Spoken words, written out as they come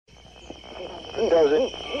does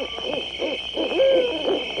it.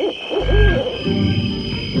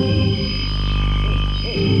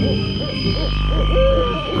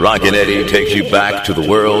 Rockin' Eddie takes you back to the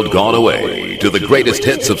world gone away, to the greatest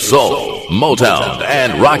hits of soul, Motown,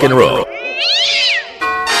 and rock and roll.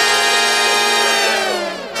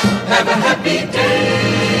 Have a happy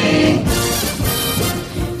day.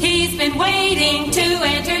 He's been waiting to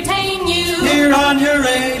entertain you. Here on your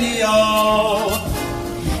radio.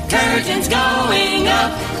 Curtains going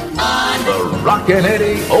up on The Rockin'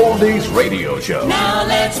 Eddie Oldies Radio Show. Now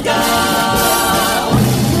let's go.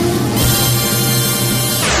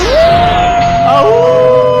 Oh,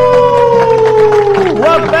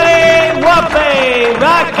 whoopee, whoopee,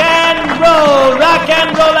 rock and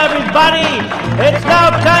roll, everybody. It's now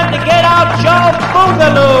time to get out your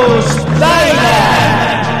boogaloos, baby.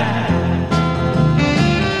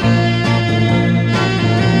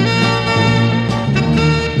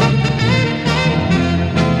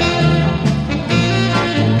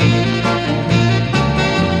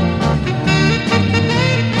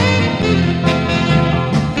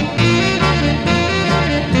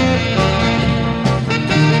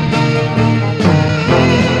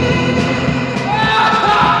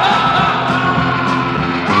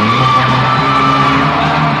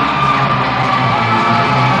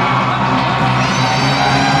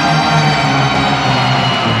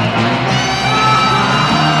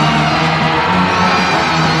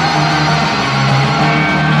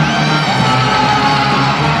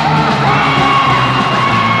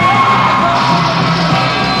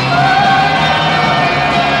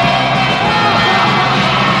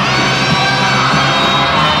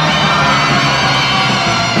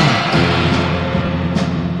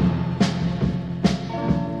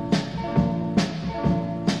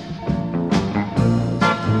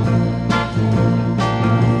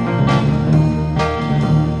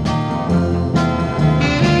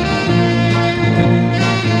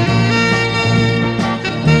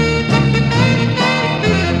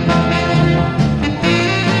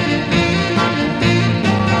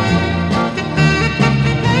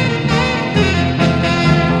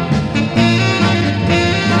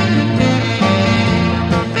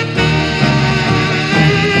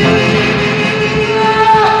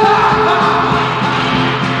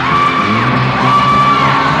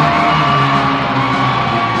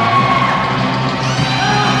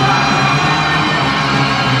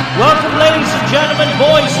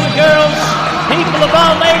 Boys and girls, people of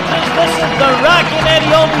all ages, this is the Rockin' Eddie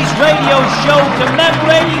Oldies radio show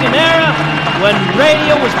commemorating an era when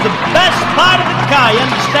radio was the best part of the car, you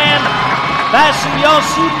understand? Fasten your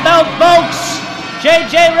seatbelt, folks.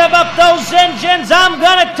 JJ, rev up those engines, I'm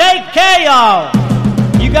gonna take care of.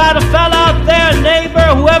 You got a fella out there, a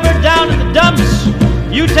neighbor, whoever down in the dumps,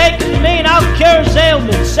 you take him to me and I'll cure his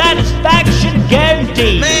ailment. Satisfaction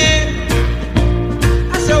guaranteed. Man,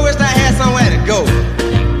 I sure wish I had somewhere to go.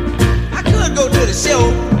 Go to the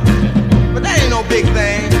show, but that ain't no big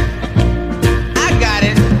thing. I got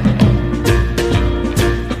it.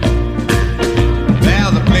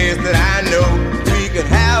 There's a place that I know we can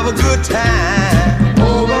have a good time.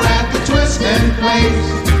 Over at the Twistin' Place.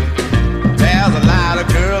 There's a lot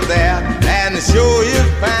of girls there, and the show is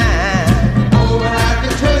fine. Over at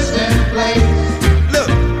the Twistin' Place.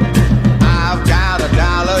 Look, I've got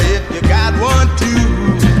 $1 if you got one too.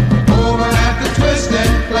 Over at the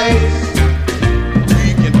Twistin' Place.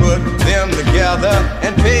 Them together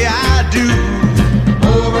and pay our dues.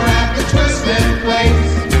 Over at the Twistin'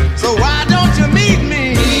 Place. So why don't you meet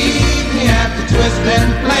me? Meet me at the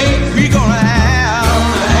Twistin' Place. We gonna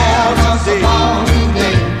have us a ball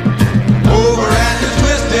today. Over at the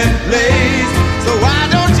Twistin' Place. So why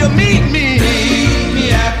don't you meet me? Meet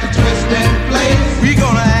me at the Twistin' Place. We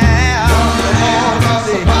gonna have us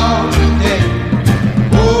a ball today.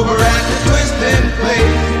 Over at the Twistin'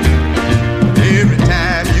 Place. Every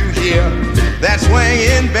time you hear that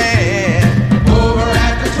swinging band. Over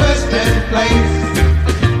at the Twistin' Place.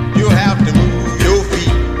 You have to move your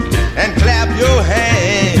feet and clap your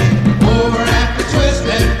hands. Over at the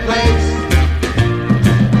Twistin' Place.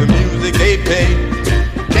 The music they play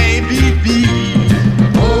can't be beat.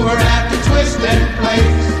 Over at the Twistin'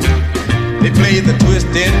 Place. They play the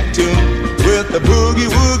twistin' tune with the boogie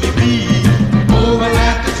woogie beat. Over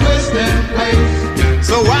at the Twistin' Place.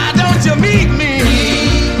 So why don't you meet me?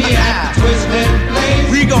 Meet me at the Twistin' Place.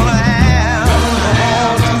 We gonna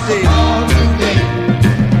have us a ball today.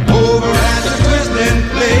 over at the Twistin'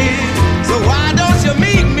 Place. So why don't you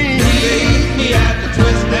meet me? Meet me at the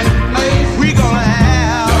Twistin' Place. We gonna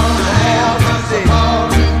have us a ball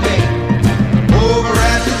today. over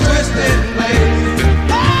at the Twistin' Place.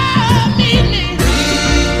 Oh, meet me.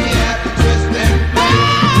 Meet me at the Twistin'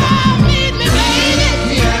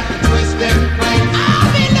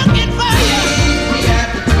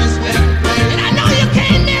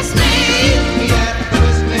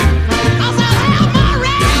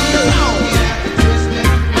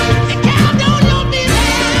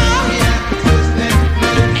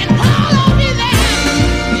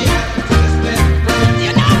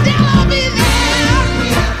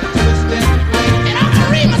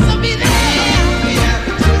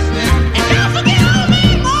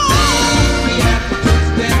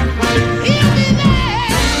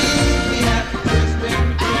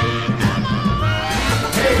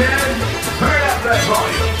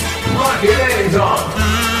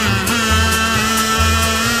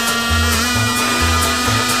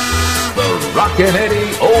 Rockin'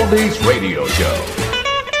 Eddie Oldies Radio Show.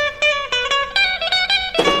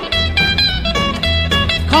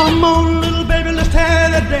 Come on, little baby, let's tear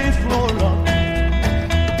that dance floor up.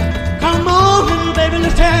 Come on, little baby,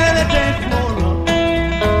 let's tear that dance floor up.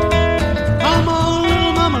 Come on,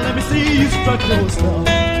 little mama, let me see you strut your stuff.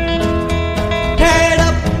 Tear it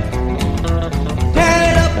up, tear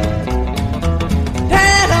it up,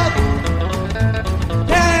 tear it up,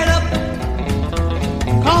 tear it up.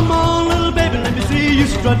 Come on, little baby, let me see you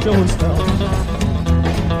strut your stuff.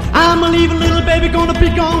 I'm a leaving little baby, gonna be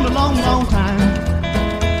gone a long, long time.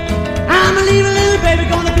 I'm a leaving little baby,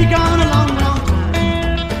 gonna be gone a long, long time.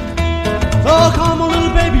 So come on,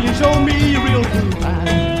 little baby, and show me a real good time.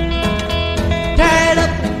 Tear it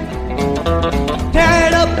up, tear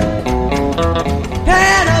it up,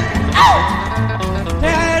 tear it up,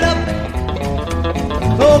 tear it up.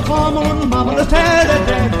 So come on, little mama, let's tear that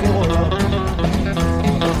dance floor up.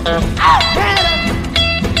 Tear it up.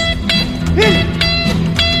 Hit it.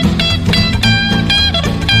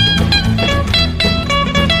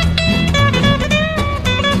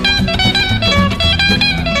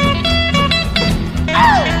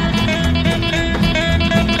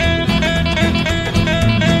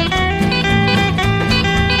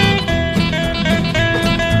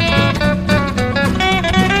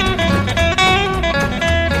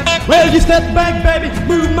 Well, you step back, baby,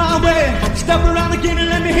 move my way. Step around again and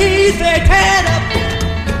let me hear you say, tear it up,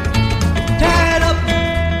 tear it up.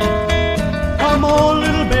 Come on,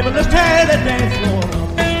 little baby, let's tear that dance floor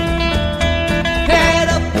up. Tear it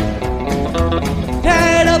up,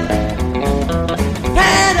 tear it up,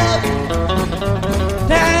 tear it up,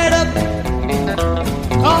 tear it up.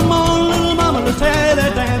 Come on, little mama, let's tear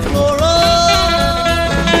that dance floor up.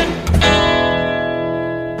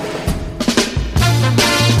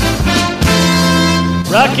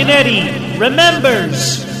 Rockin' Eddie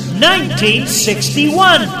remembers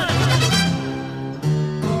 1961.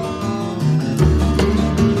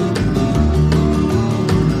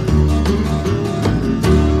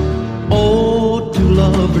 Oh, two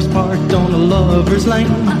lovers parked on a lover's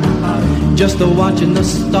lane, just a watching the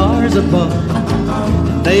stars above.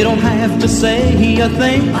 They don't have to say a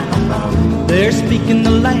thing, they're speaking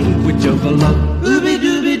the language of love. Ooby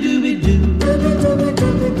dooby dooby doo.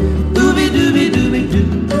 Ooby dooby dooby doo.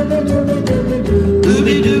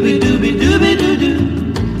 Ooby dooby dooby dooby doo doo.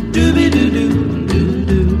 Dooby doo doo doo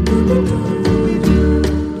doo.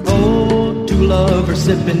 Oh, two lovers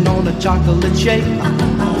sipping on a chocolate shake.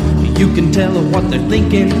 You can tell what they're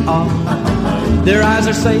thinking of. Their eyes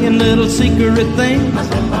are saying little secret things.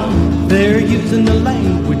 They're using the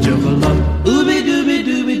language of love. Ooby dooby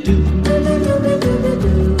dooby doo.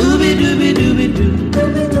 Ooby dooby dooby doo.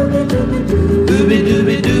 Ooby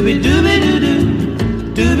dooby dooby dooby doo doo.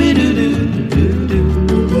 Dooby doo doo doo doo.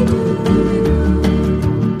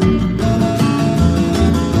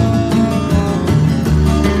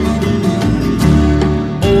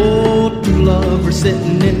 Oh, two lovers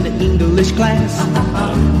sitting in the English class.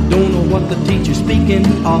 Don't know what the teacher's speaking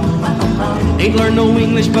of. Ain't learn no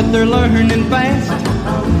English, but they're learning fast.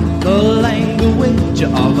 The language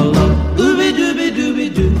of love. Ooby dooby dooby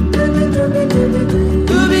doo.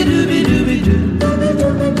 Ooby dooby dooby doo.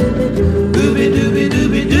 Ooby dooby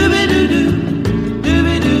dooby dooby doo doo.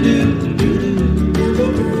 Dooby doo doo doo doo.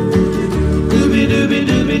 Ooby dooby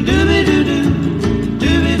dooby dooby doo doo.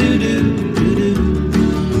 Dooby doo doo doo doo.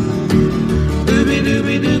 Ooby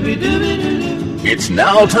dooby dooby dooby doo doo. It's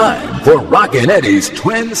now time for Rockin' Eddie's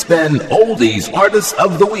Twin Spin Oldies Artist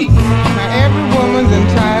of the Week. Now every woman's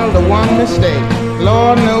entitled to one mistake.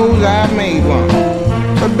 Lord knows I've made one.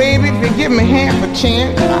 But baby, if you give me half a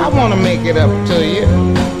chance, I want to make it up to you.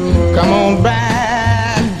 Come on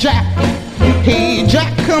back, Jack. Hey,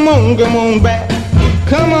 Jack, come on back.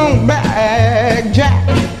 Come on back, Jack.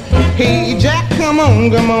 Hey, Jack, come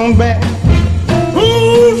on back.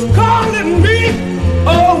 Who's calling me?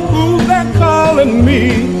 Oh, who's that calling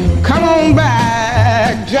me? Come on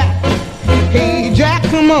back, Jack. Hey, Jack,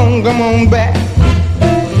 come on back.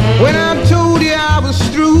 When I told you I was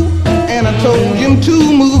through, and I told you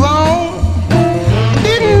to move on,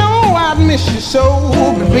 didn't know I'd miss you so,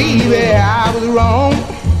 but baby, I was wrong.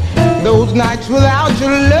 Those nights without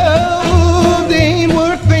your love, they ain't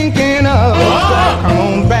worth thinking of. So come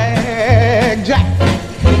on back, Jack.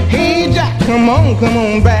 Hey, Jack, come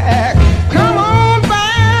on back. Come on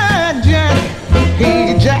back, Jack.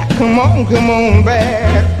 Hey, Jack, come on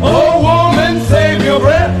back. Oh, woman, save your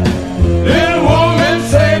breath. Little woman,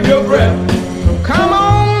 save your breath. Come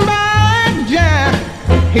on back, Jack.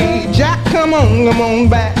 Hey, Jack, come on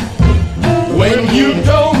back. When you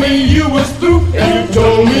told me you was through and you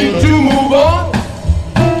told me to move on,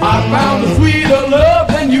 I found a sweeter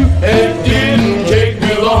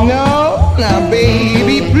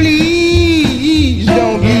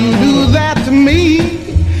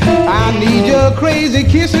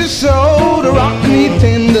his soul to rock me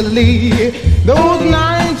tenderly. Those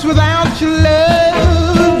nights without your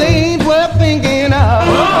love, they ain't worth thinking of.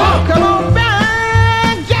 Oh, come on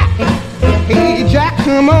back, Jack. Hey, Jack,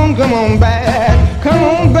 come on back. Come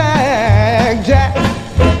on back, Jack.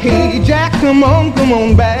 Hey, Jack, come on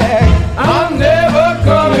back. I'm never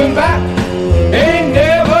coming back. Ain't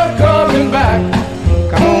never coming back.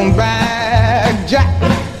 Come on back, Jack.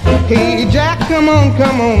 Hey, Jack, come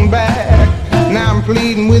on back. Now I'm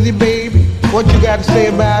pleading with you, baby. What you got to say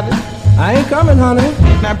about it? I ain't coming, honey.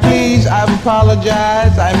 Now please, I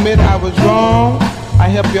apologize. I admit I was wrong. I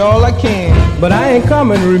help you all I can. But I ain't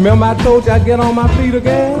coming. Remember I told you I'd get on my feet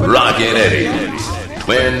again? Rockin' Eddie's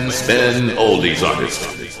Twin Spin Oldies Artist.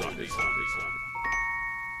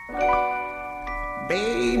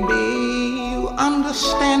 Baby, you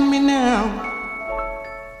understand me now.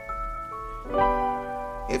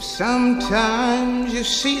 If sometimes you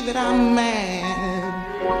see that I'm mad,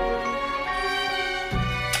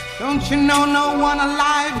 don't you know no one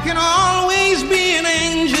alive can always be an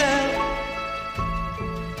angel?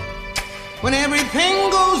 When everything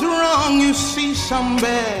goes wrong, you see some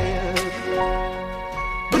bad.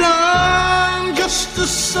 But I'm just a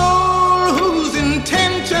soul whose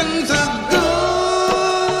intentions are good.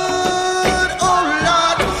 Oh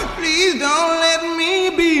Lord, please don't let me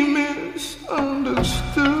be misunderstood.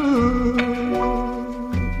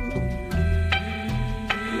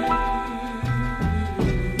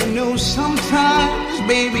 You know, sometimes,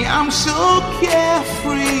 baby, I'm so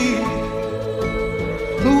carefree,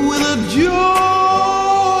 with a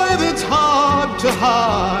joy that's hard to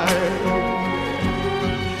hide.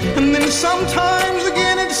 And then sometimes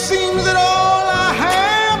again it seems that all I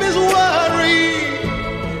have is worry.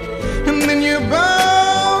 And then you're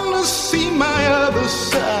bound to see my other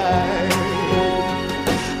side.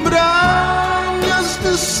 But I'm just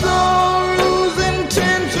a soul whose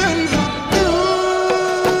intentions are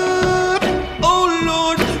good. Oh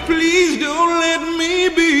Lord, please don't let me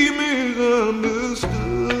be misunderstood.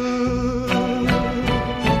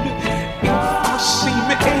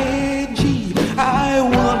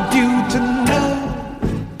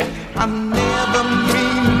 I never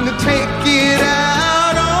mean to take it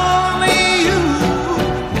out on you.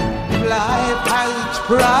 Life has its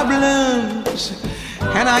problems,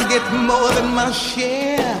 and I get more than my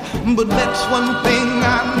share. But that's one thing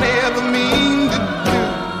I never mean to do,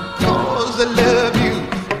 'cause I love you.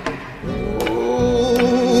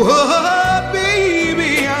 Oh,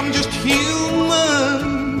 baby, I'm just human.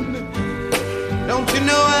 Don't you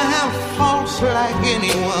know I have faults like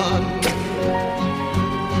anyone?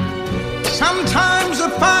 Sometimes I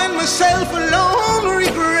find myself alone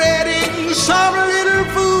regretting some little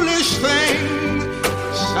foolish thing,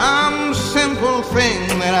 some simple thing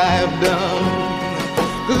that I've done.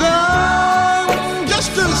 'Cause I'm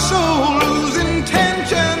just a soul whose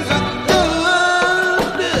intentions are good.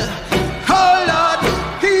 Oh Lord,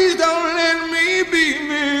 please don't let me be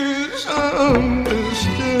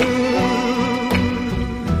misunderstood.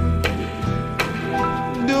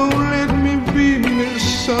 Don't let me be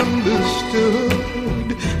misunderstood.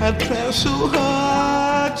 I try so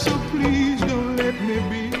hard, so please don't let me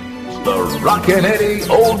be. The Rockin' Eddie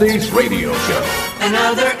Oldies Radio Show.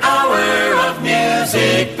 Another hour of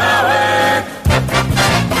music power.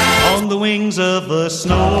 On the wings of a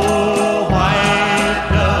snow white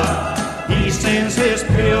dove, he sends his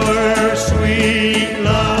pure, sweet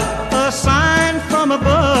love, a sign from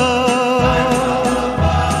above.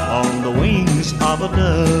 On the wings of a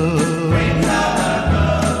dove.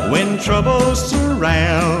 When troubles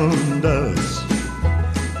surround us,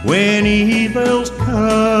 when evils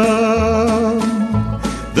come,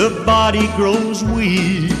 the body grows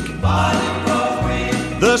weak,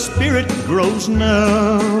 the spirit grows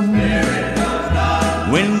numb.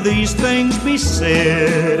 When these things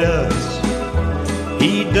beset us,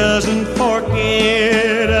 he doesn't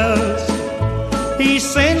forget us. He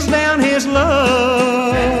sends down his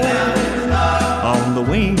love on the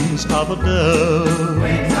wings of a dove.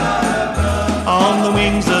 On the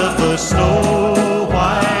wings of a snow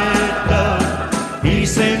white dove, he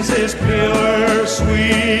sends his pure,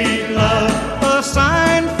 sweet love, a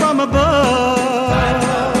sign from above.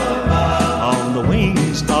 On the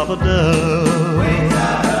wings of a dove.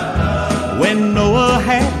 When Noah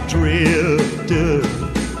had drifted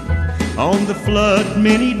on the flood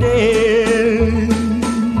many days,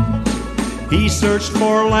 he searched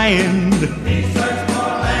for land.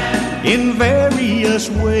 In various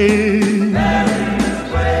ways.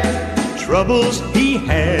 Troubles he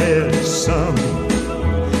had some,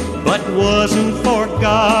 but wasn't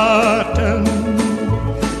forgotten.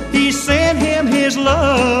 He sent him his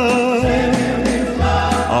love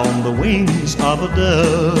on the wings of a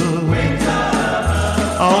dove,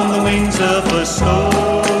 on the wings of a snow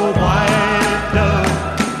white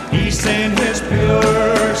dove. He sent his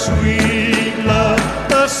pure, sweet love,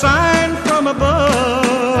 a sign from above,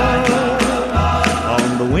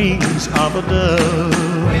 on the wings of a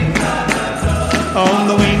dove, on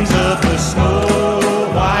the wings of a snow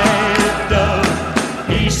white dove.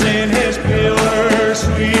 He sent his pure,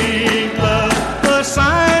 sweet love, a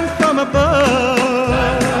sign from above,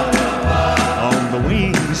 on the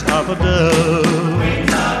wings of a dove,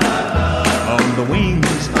 on the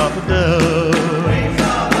wings of a dove,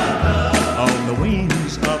 on the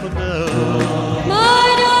wings of a dove.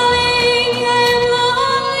 My darling, I'm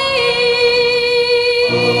lonely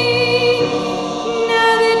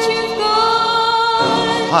now that you've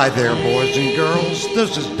gone. Hi there, boys and girls.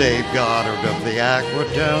 This is Dave Goddard of the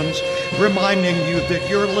Aquatones, reminding you that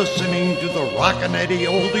you're listening to the Rockin' Eddie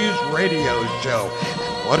Oldies radio show.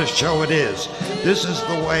 What a show it is. This is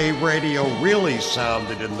the way radio really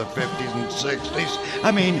sounded in the 50s and 60s.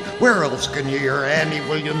 I mean, where else can you hear Andy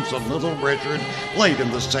Williams and Little Richard played in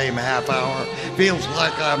the same half hour? Feels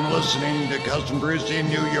like I'm listening to Cousin Brucey in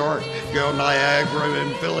New York, Joe Niagara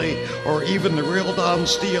in Philly, or even the real Don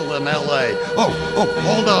Steele in L.A. Oh,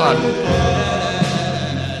 hold on.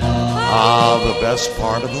 The best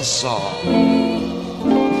part of the song.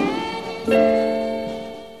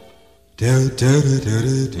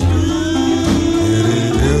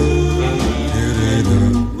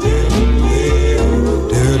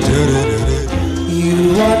 You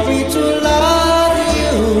want me to love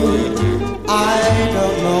you, I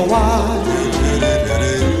don't know why.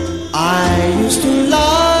 I used to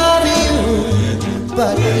love you,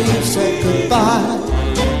 but you said goodbye.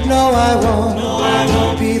 No, I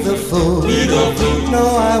won't be the fool. No,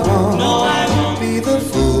 I won't be the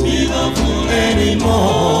fool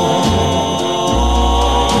anymore.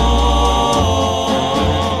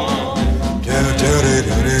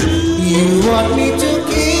 You want me to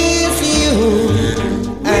kiss you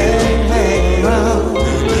and hang around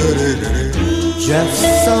just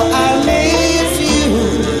so I miss you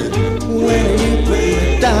when you put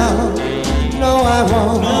me down. No, I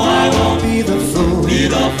won't be the fool.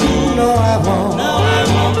 No, I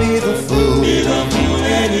won't be the fool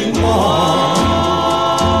anymore.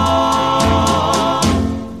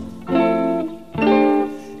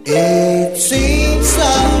 It seems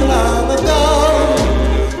so long ago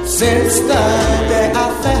since the day I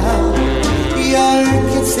found your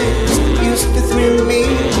kisses used to thrill me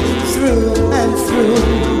through and through.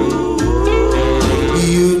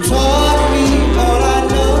 You taught me all I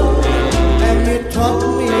know, and you taught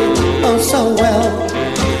me oh so well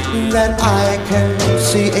that I can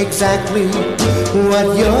see exactly what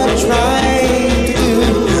you're trying to do.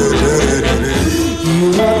 You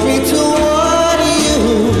want me to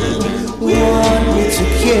want me to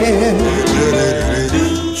care,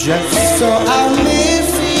 just so I'll miss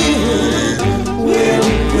you when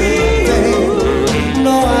we're there.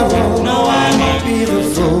 No, I won't be the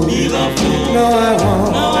fool. No, I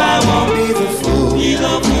won't be the fool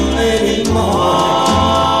anymore.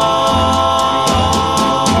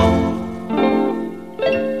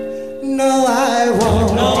 No, I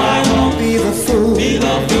won't be the fool.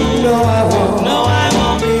 No, I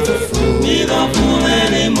won't be the fool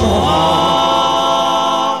anymore.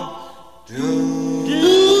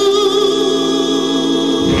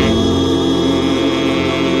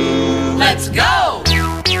 Let's go!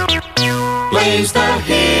 Plays the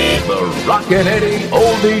hit. The Rockin' Eddie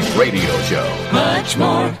Oldies Radio Show. Much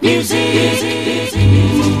more music.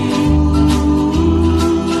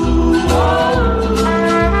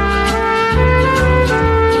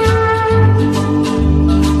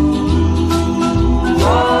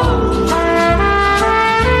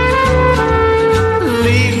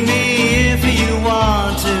 Leave me if you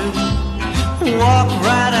want to. Walk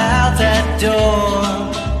right out that door.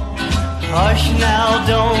 Hush now,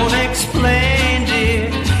 don't explain, dear.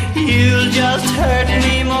 You'll just hurt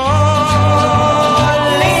me more.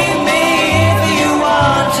 Leave me if you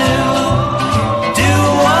want to.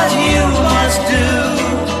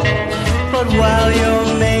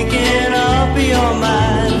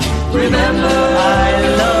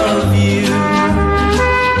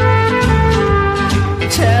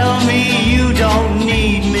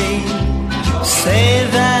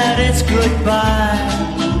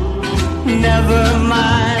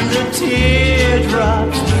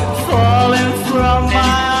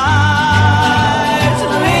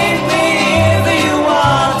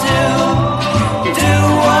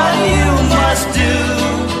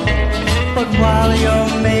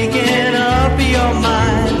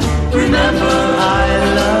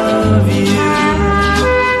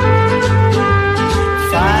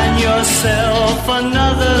 yourself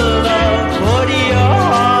another love, put your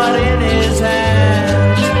heart in his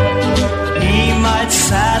hand. He might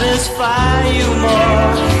satisfy you more.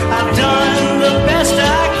 I've done the best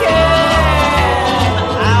I can.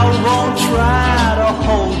 I won't try to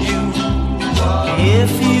hold you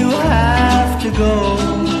if you have to go.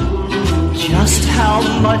 Just how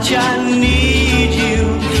much I need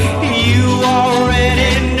you, you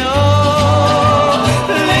already know.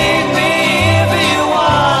 Leave me if you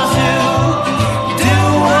want to, do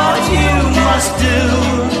what you must do.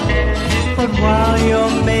 But while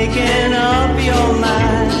you're making up your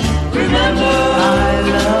mind, remember I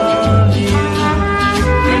love you.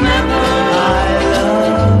 Remember I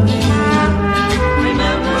love you.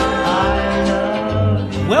 Remember I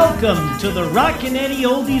love you. Welcome to the Rockin' Eddie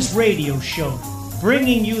Oldies Radio Show,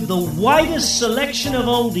 bringing you the widest selection of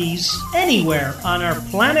oldies anywhere on our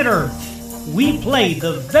planet Earth. We play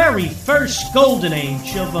the very first golden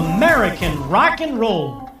age of American rock and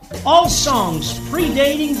roll, all songs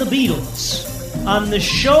predating the Beatles. On the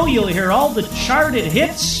show, you'll hear all the charted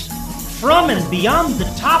hits from and beyond the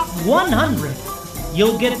top 100.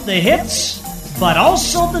 You'll get the hits, but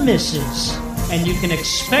also the misses. And you can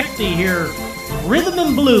expect to hear rhythm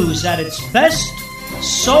and blues at its best,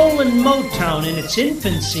 soul and Motown in its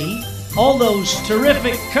infancy, all those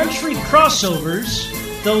terrific country crossovers,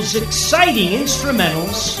 those exciting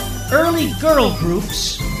instrumentals, early girl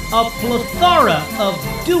groups, a plethora of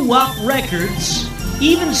doo-wop records,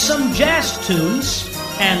 even some jazz tunes,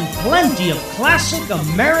 and plenty of classic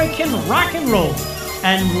American rock and roll.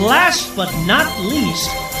 And last but not least,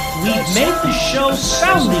 we've made the show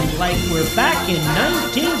sounding like we're back in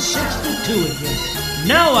 1962 again.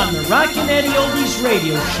 Now on the Rockin' Eddie Oldies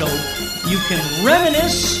Radio Show, you can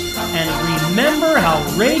reminisce and remember how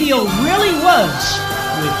radio really was,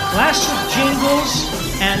 with classic jingles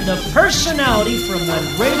and the personality from when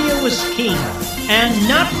radio was king and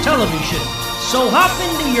not television. So hop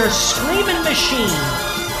into your screaming machine,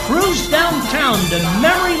 cruise downtown to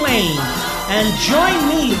Memory Lane, and join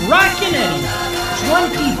me, Rockin' Eddie,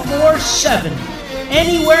 24/7,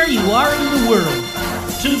 anywhere you are in the world,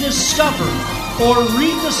 to discover or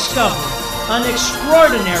rediscover an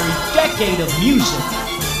extraordinary decade of music.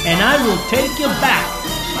 And I will take you back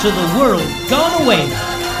to the world gone away.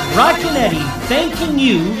 Rockin' Eddie thanking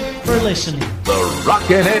you for listening. The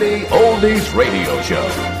Rockin' Eddie Oldies Radio Show.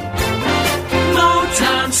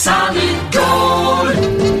 Motown solid gold.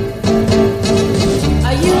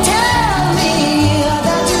 You tell me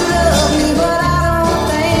that you love me, but I don't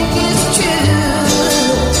think it's true.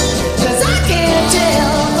 'Cause I can't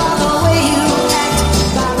tell by the way you act,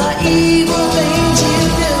 by the evil things you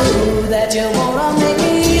do, that you wanna make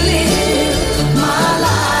me live my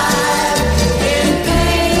life in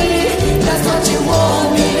pain. That's what you want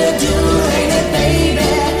me to do, ain't it,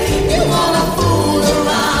 baby? You wanna fool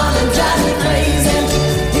around and drive me crazy.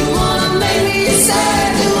 You wanna make me sad,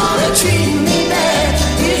 you wanna treat me bad.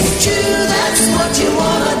 It's true, that's what you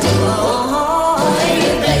wanna do, ain't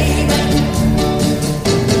it, baby?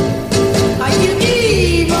 You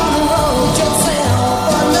even wrote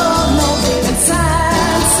yourself a love note and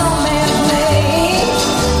signed some man's name.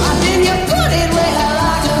 Then you put it where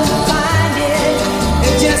I could find it.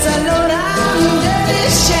 It's just a low down dirty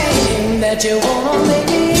shame that you wanna make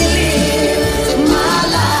me live my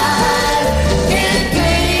life in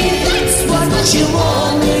pain. That's what you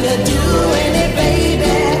want me to do, ain't it,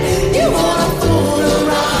 baby? You wanna fool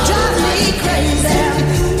around, drive me crazy.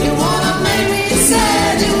 You wanna make me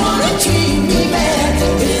sad, you wanna treat me bad.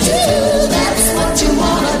 It's true, that's what you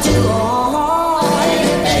wanna do, ain't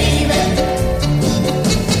it, baby?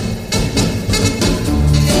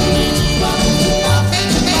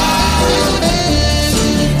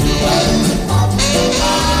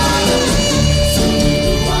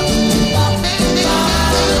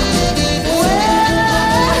 Well,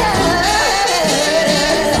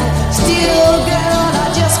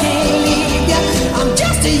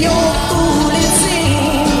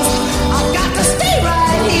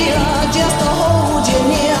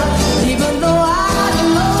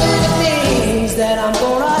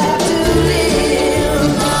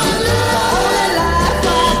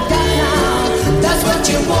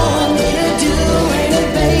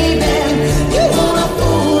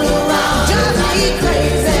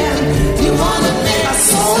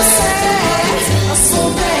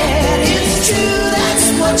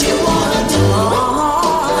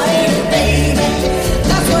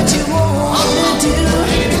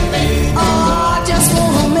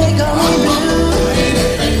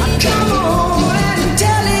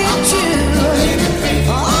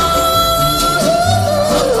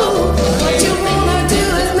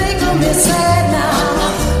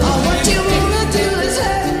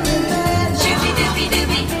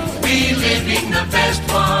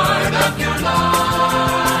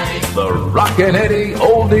 Rockin' Eddie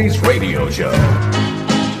Oldies Radio Show.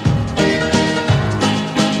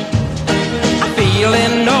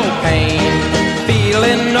 Feeling no pain,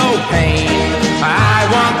 feeling no pain. I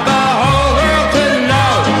want the whole world to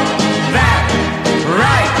know that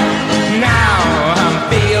right now I'm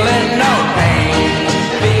feeling no pain,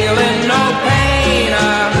 feeling no pain.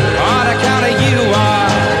 On account of you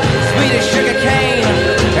are sweet as sugar cane,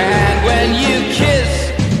 and when you kiss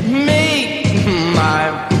me,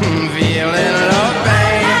 I'm feeling no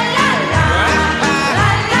pain.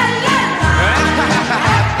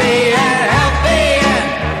 Happy and healthy.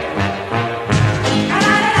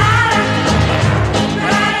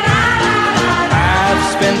 I've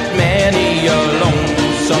spent many a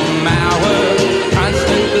lonesome hour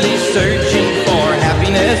constantly searching for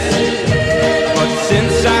happiness, but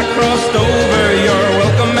since I crossed over your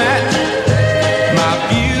welcome mat, my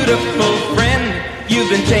beautiful friend, you've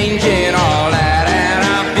been changing all that, and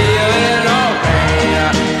I'm feeling no pain,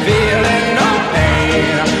 feeling no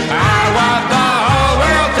pain. I want the whole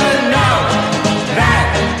world to know that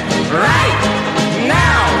right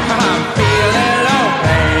now I'm feeling no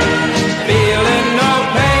pain, feeling no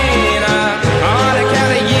pain. On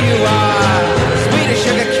account of you are sweet as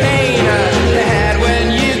sugar cane, and when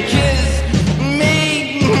you kiss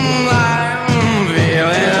me, I'm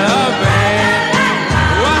feeling no pain.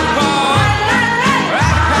 Whoa,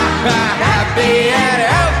 happy and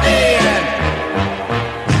healthy.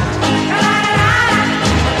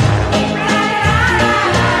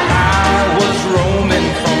 I was roaming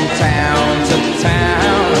from town to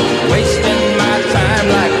town, wasting my time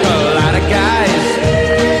like a lot of guys.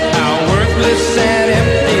 How worthless and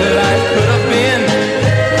empty life could have been,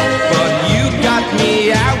 but you got me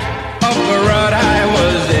out of the rut I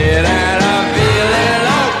was in, and I'm feeling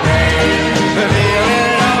no pain, feeling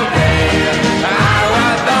no pain. I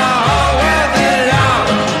want the whole world to know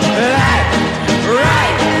that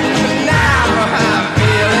right now I'm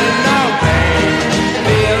feeling no pain,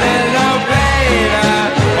 feeling no pain.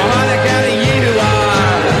 On account of you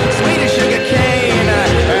are sweet as sugar cane,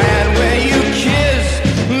 and when you kiss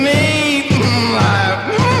me, I'm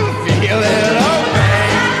feeling no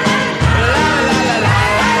pain. La la la la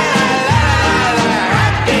la la la,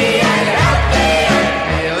 happy and healthy,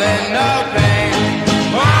 feeling no pain.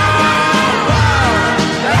 Whoa, whoa,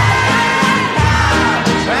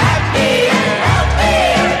 happy and healthy,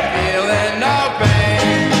 feeling no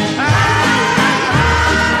pain.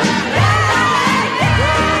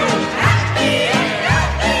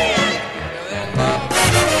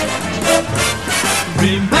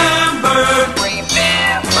 Remember,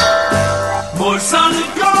 more solid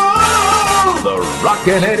gold. The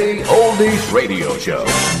Rockin' Eddie Oldies Radio Show.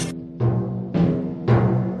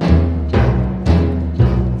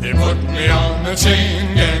 They put me on the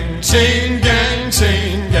chain gang, chain gang,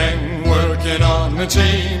 chain gang, working on the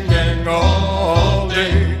chain gang all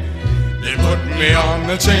day. They put me on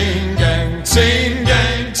the chain gang, chain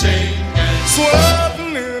gang, chain gang,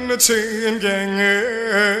 sweating in the chain gang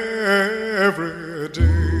every day.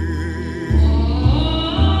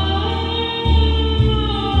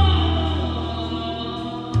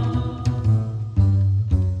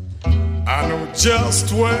 I know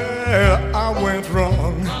just where I went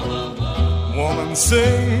wrong. Woman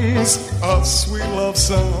sings a sweet love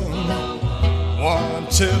song.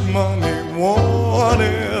 Wanted money,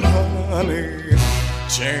 wanted honey.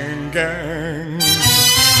 Chain gang.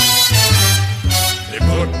 They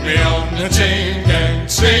put me on the chain gang,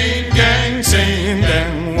 chain gang, chain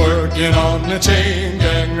gang, working on the chain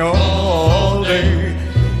gang all day.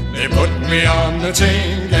 They put me on the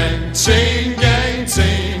chain gang, chain gang,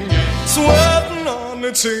 chain gang, sweating on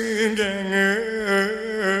the chain gang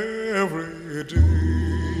every day.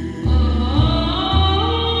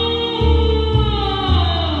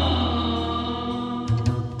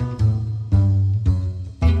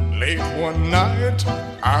 Late one night,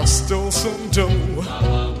 I stole some dough.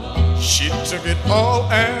 She took it all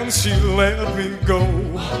and she let me go.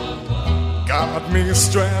 Got me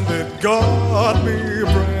stranded, got me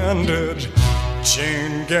branded.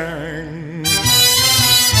 Chain gang. They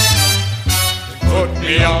put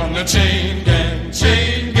me on the chain gang,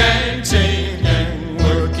 chain gang, chain gang,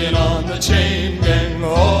 working on the chain gang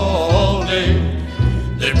all day.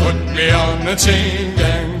 They put me on the chain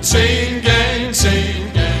gang, chain gang,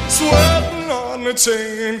 chain gang, sweating on the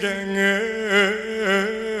chain gang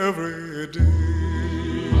every day.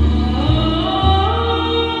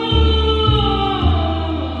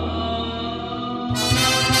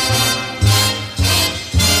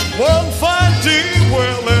 One fine day,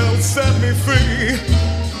 well, they'll set me free.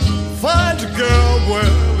 Find a girl,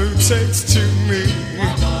 well, who takes to me.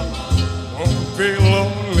 Won't be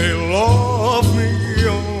lonely, Lord.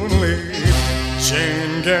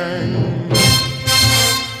 They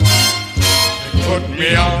put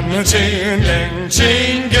me on the chain gang,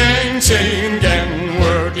 chain gang, chain gang,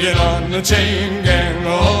 working on the chain gang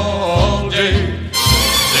all day.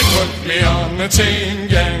 They put me on the chain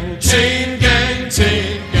gang, chain gang,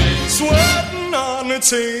 chain gang, sweating on the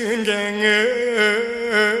chain gang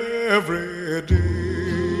every day.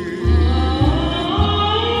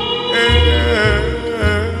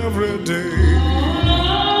 Every day,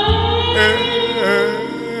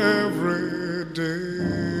 every day.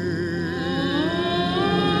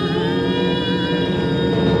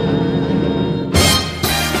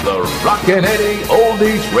 The Rockin' Eddie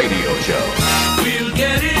Oldies Radio Show. We'll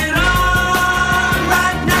get it on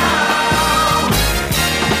right now.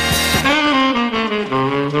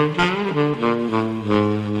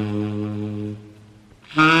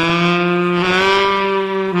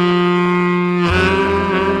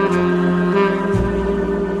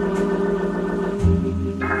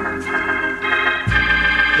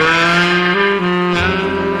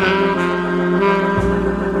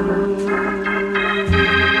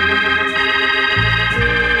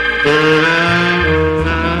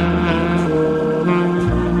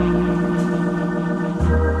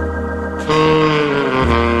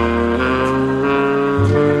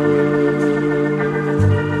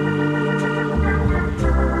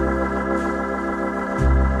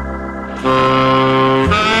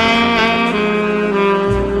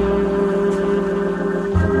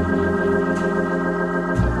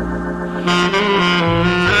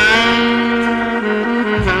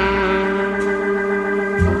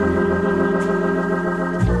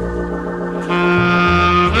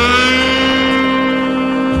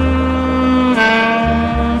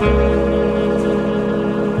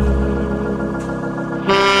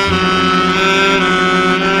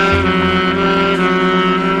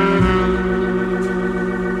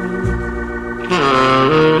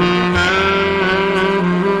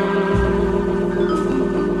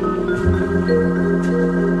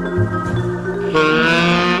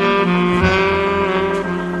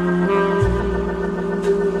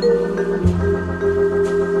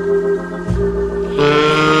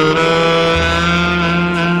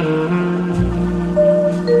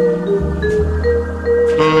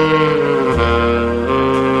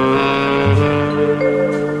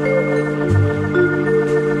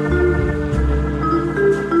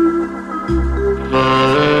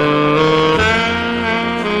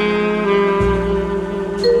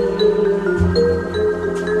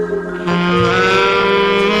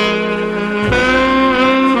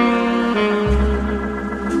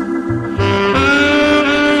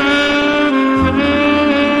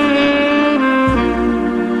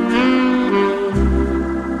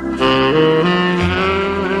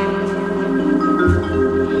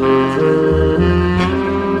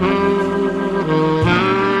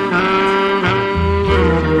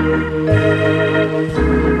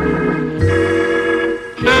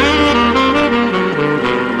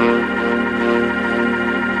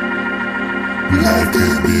 Life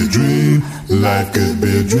could be a dream, life could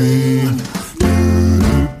be a dream.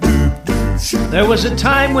 There was a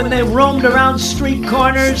time when they roamed around street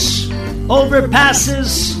corners,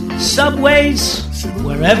 overpasses, subways,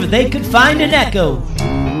 wherever they could find an echo.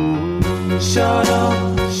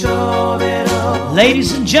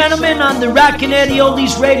 Ladies and gentlemen, on the Rockin' Eddie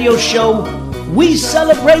Oldies Radio Show, we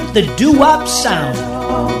celebrate the doo-wop sound.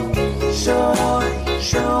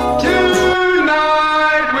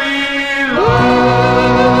 Tonight we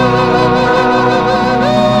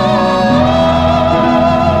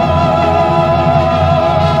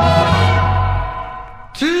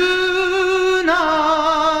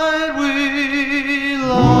Tonight we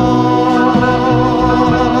love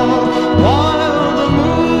while the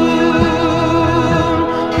moon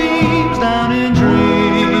beams down in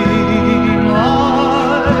dreamlight.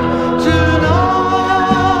 Tonight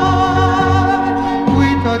we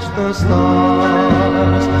touch the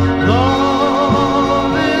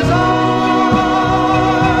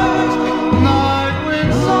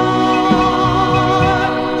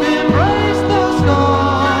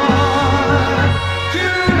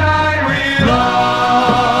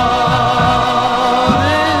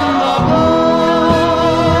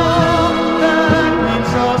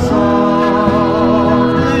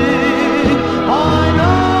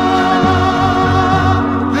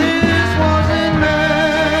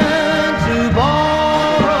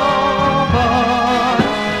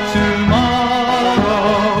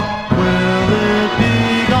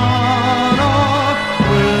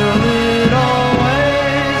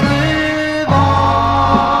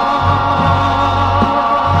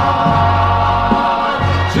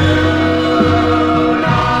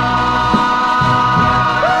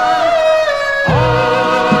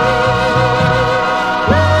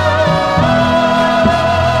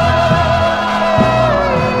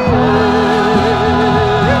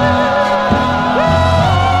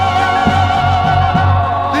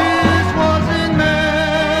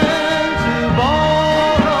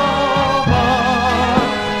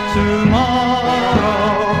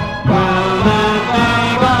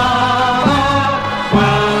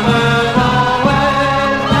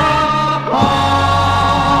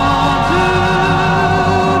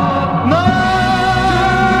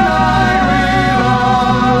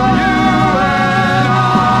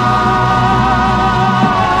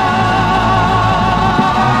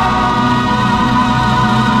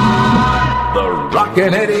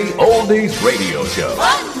Rockin' Eddie Oldies Radio Show.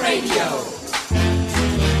 Fun radio.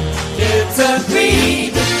 It's a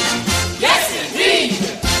dream. Yes, indeed.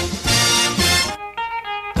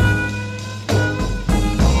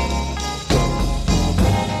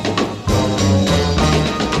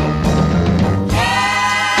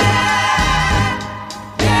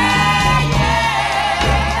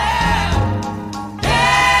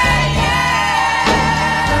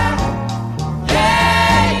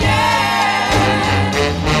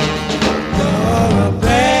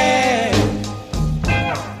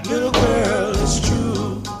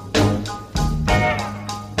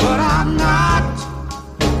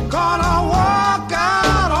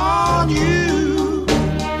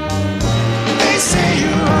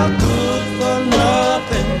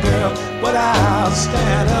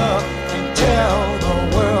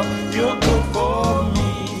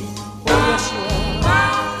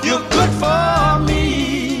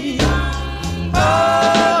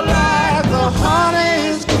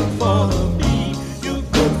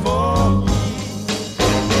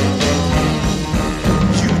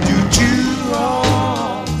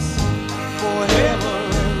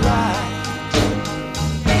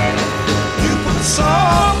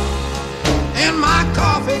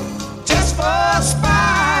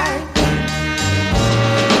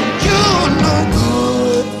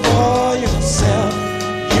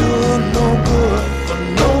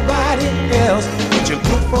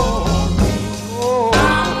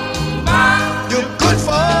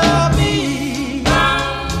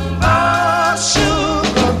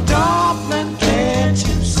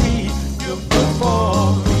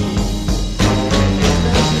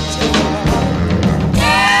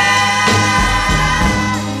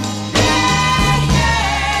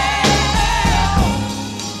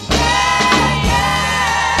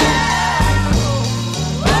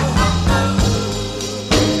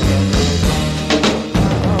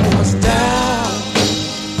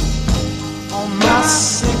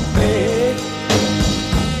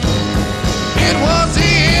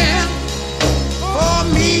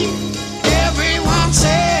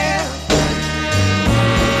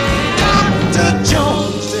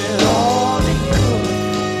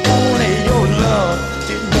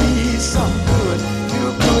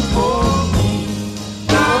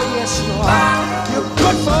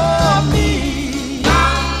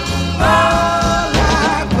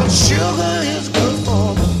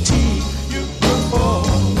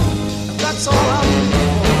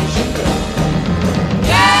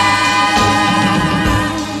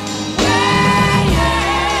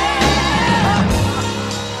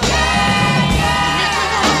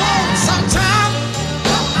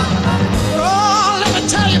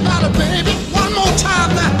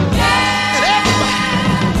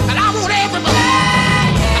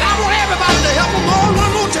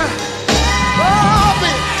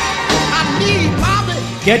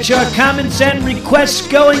 Get your comments and requests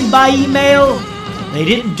going by email. They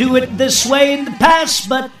didn't do it this way in the past,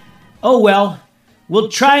 but oh well. We'll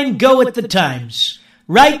try and go with the times.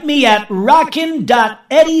 Write me at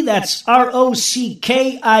rockin.eddy, that's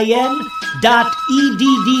ROCKIN.EDDY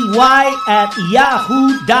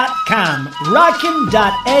 @yahoo.com.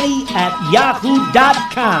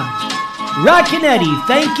 Rockin.eddy@yahoo.com. Rockin' Eddie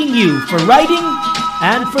thanking you for writing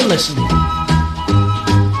and for listening.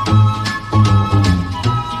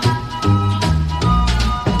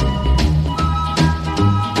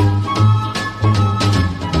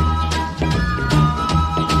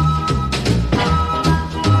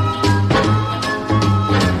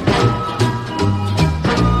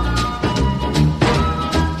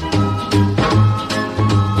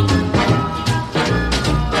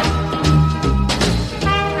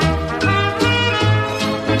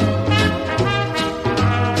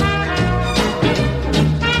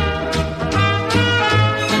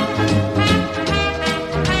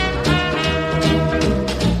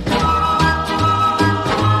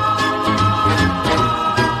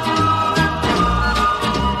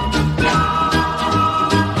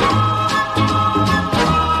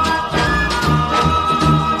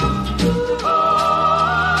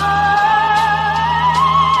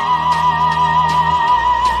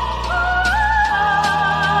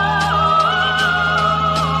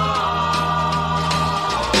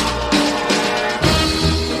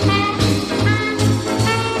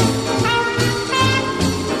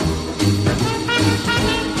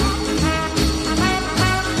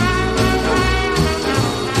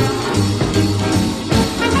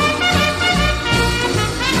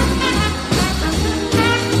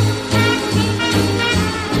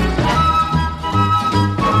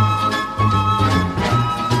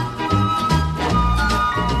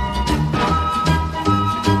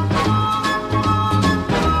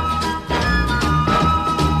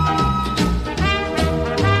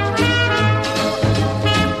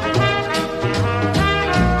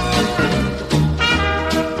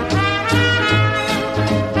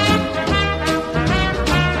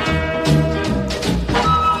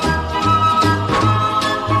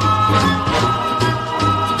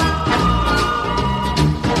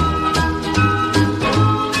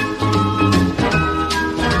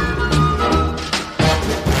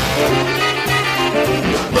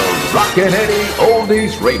 Rockin' Eddie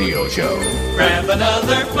Oldies Radio Show. Grab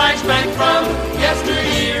another flashback from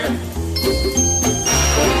yesteryear.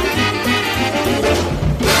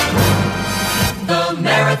 The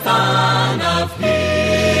marathon of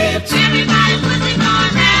hits. Everybody puts it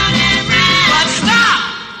going round and round. But stop!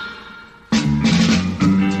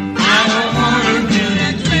 I don't want to do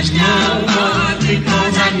the twist no more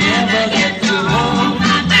because I never get to hold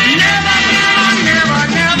my baby. Never, never, never,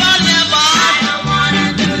 never, never. I don't want to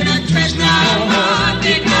do the twist no more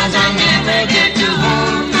because I never get to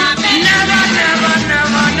hold my baby. Never, never,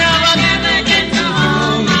 never, never, never get to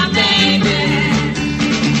hold my baby.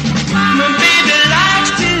 My baby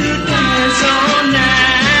likes to dance all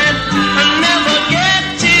night. I never get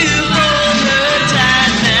to hold her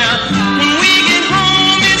tight now. When we get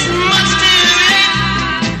home, it's much too late.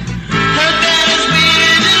 Her daddy's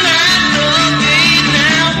waiting and I know late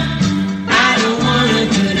now. I don't wanna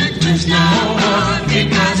do the twist no more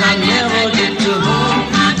because I never get to hold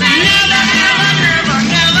my baby. Never, never, never,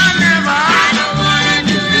 never, never. I don't wanna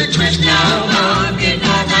do the twist no more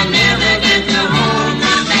because I never get to hold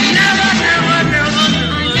my baby. Never, never, never,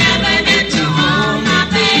 never get to hold my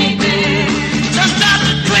baby. So stop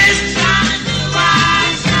the twist.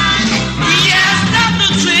 Yeah, stop the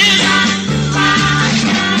twist.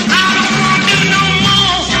 I don't want to no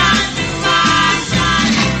more.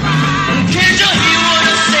 Can't you hear what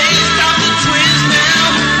I say? Stop the twist now.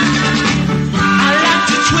 I like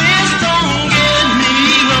to twist, don't get me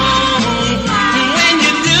wrong. When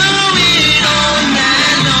you do it all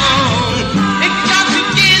night long, it got to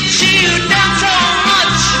get you down so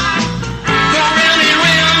much. Go round and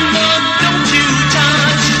round, but don't you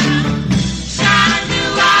touch.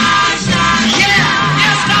 Yeah,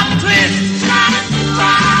 yeah, stop the twist.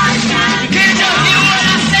 Can't you hear what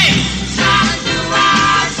I say?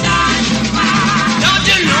 Don't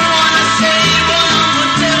you know what I say? Well, I'ma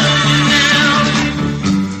tell you now.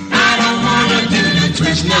 I don't wanna do the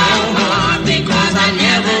twist no more because I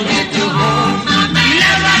never get to hold my baby.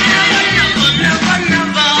 Never, never, never, never,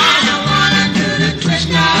 never. I don't wanna do the twist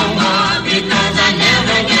no more because I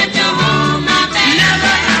never get to hold my baby.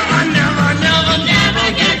 Never, never, never, never, never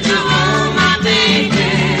get to hold my baby.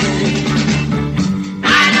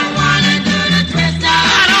 I don't wanna do the twist no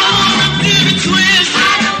more. I don't wanna do the twist.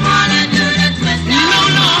 I don't wanna do the twist no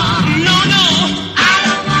more. No, no, no. I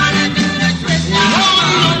don't wanna do the twist no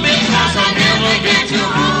more because I never get to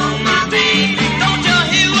hold my baby. Don't you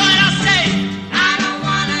hear what I say? I don't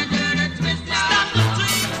wanna do the twist. Stop the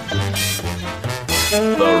twist.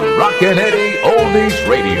 The Rockin' Eddie Oldies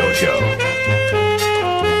Radio Show.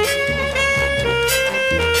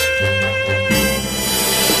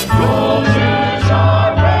 Roses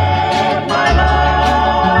are red, my love.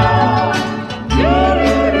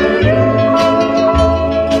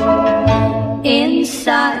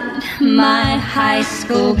 Inside my high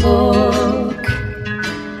school book,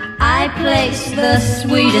 I place the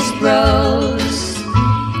sweetest rose.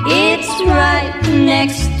 It's right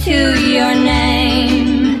next to your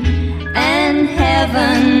name, and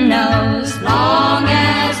heaven knows, long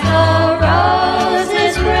as the rose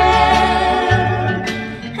is red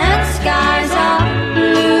and skies are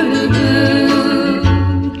blue,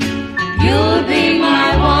 you'll be my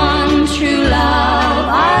one true love.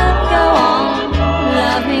 I'll go on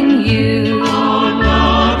loving you.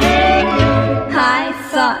 I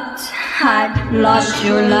thought I'd lost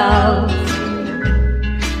your love.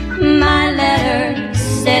 My letter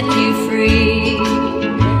set you free,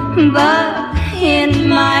 but in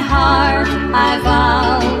my heart I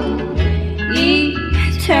vow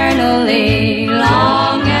eternally,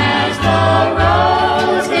 long as the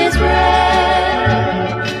rose is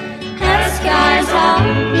red and skies are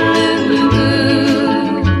blue,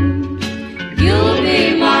 you'll be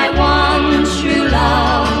my one true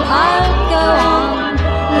love. I'll go on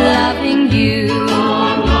loving you.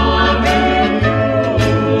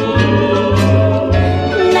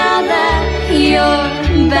 Now that you're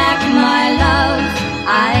back, my love,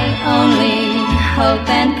 I only hope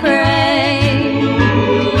and pray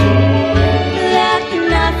that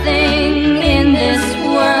nothing in this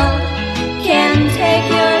world can take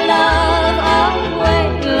your love away,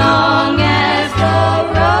 long as the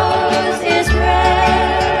rose is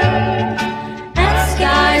red and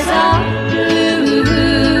skies are blue,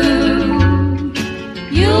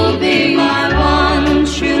 you'll be my one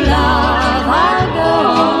true love. I'll go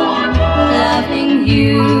on loving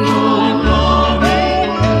you.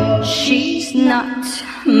 She's not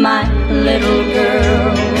my little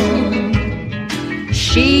girl,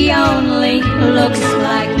 she only looks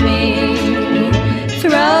like me.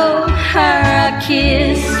 Throw her a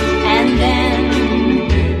kiss and then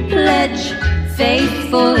pledge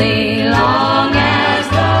faithfully,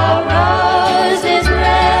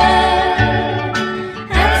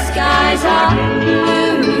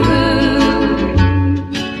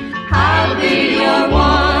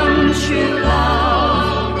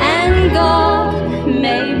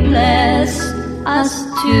 us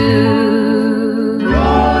two.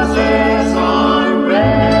 Roses are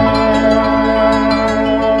red.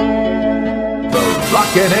 The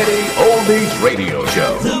Rockin' Eddie Oldies Radio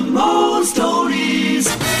Show. The most oldies.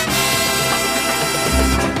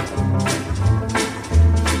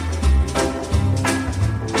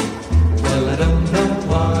 Well, I don't know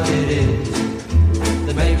what it is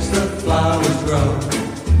that makes the flowers grow,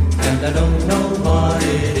 and I don't know what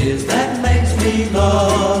it is that makes me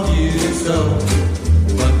love you so.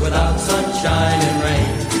 But without sunshine and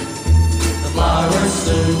rain, the flowers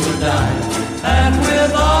soon would die, and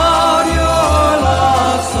without your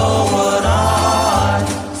love, so would I,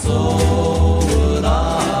 so would I.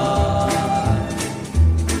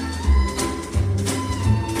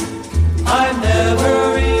 I never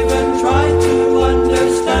even tried to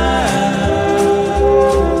understand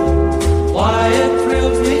why it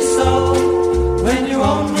thrills me so when you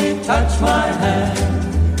only touch my hand.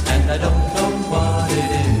 And I don't know what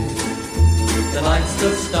it is that lights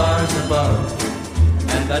the stars above,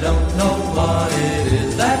 and I don't know what it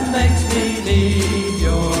is that makes me need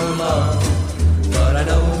your love. But I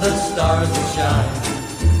know the stars will shine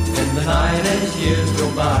in the night as years go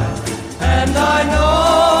by, and I know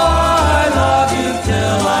I love you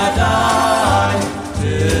till I die,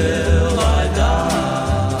 till I die.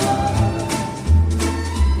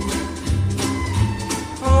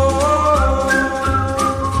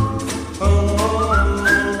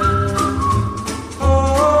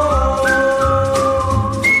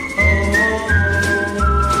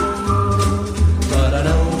 But I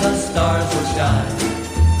know the stars will shine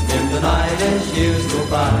in the night as years go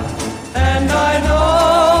by, and I know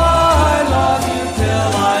I love you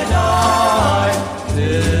till I die,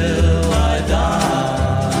 till I die.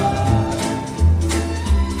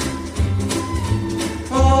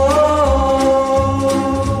 Oh,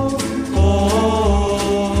 oh,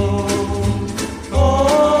 oh,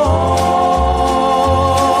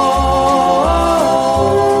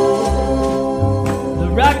 The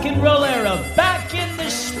rock and roll era back in the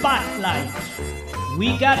spotlight.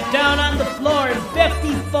 We got down on the floor in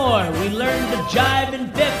 54. We learned the jive in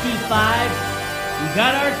 55. We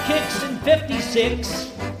got our kicks in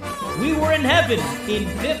 56. We were in heaven in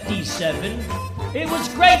 57. It was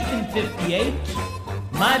great in 58.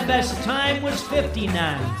 My best time was 59.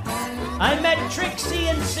 I met Trixie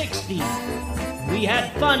in 60. We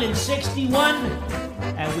had fun in 61.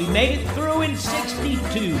 And we made it through in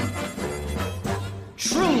 62.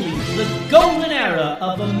 Truly the golden era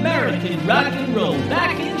of American rock and roll,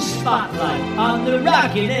 back in the spotlight on the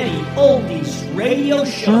Rockin' Eddie Oldies Radio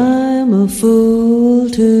Show. I'm a fool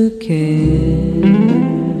to care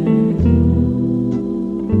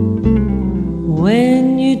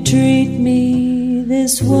when you treat me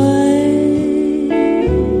this way.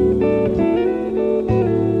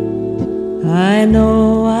 I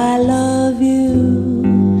know I love you,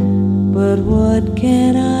 but what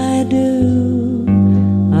can I do?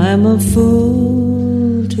 I'm a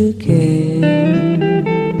fool to care.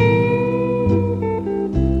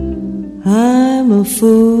 I'm a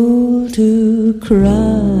fool to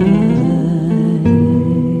cry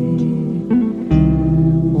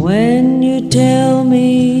when you tell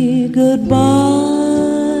me goodbye.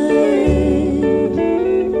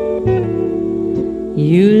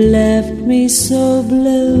 You left me so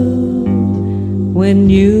blue when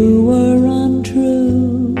you were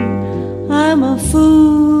untrue. I'm a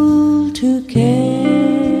fool to care.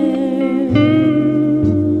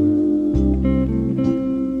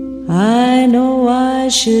 I know I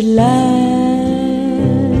should laugh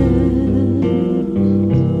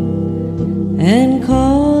and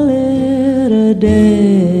call it a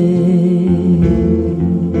day,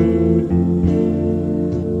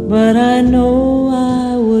 but I know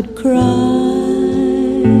I would cry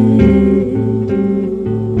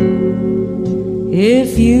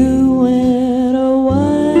if you went away.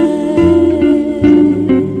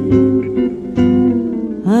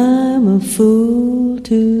 I'm a fool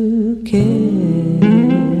to care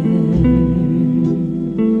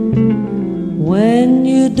when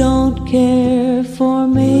you don't care for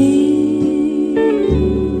me.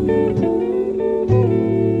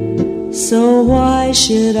 So why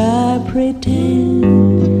should I pretend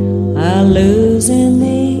I'll lose in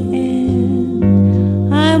the end?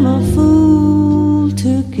 I'm a fool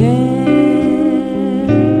to care.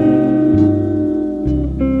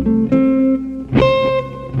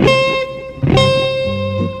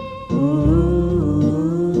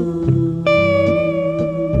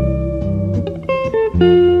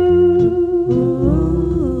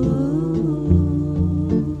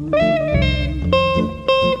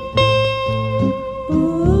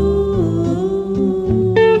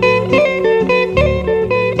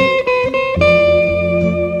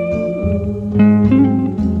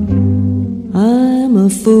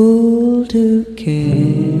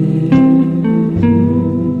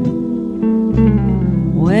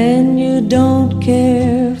 don't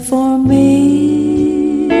care for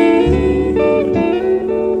me.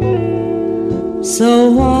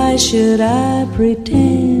 So why should I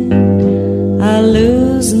pretend I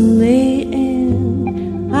lose in the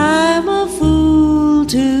end? I'm a fool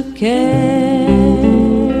to care.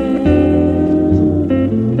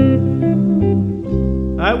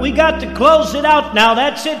 All right, we got to close it out now.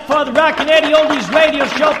 That's it for the Rockin' Eddie Oldies radio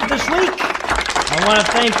show for this week. I want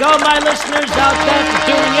to thank all my listeners out there for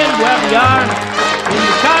tuning in wherever you are. In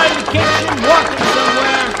your car, in the kitchen, walking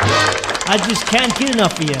somewhere. I just can't get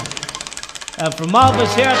enough of you. From all of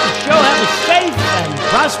us here at the show, have a safe and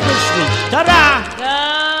prosperous week. Ta-da!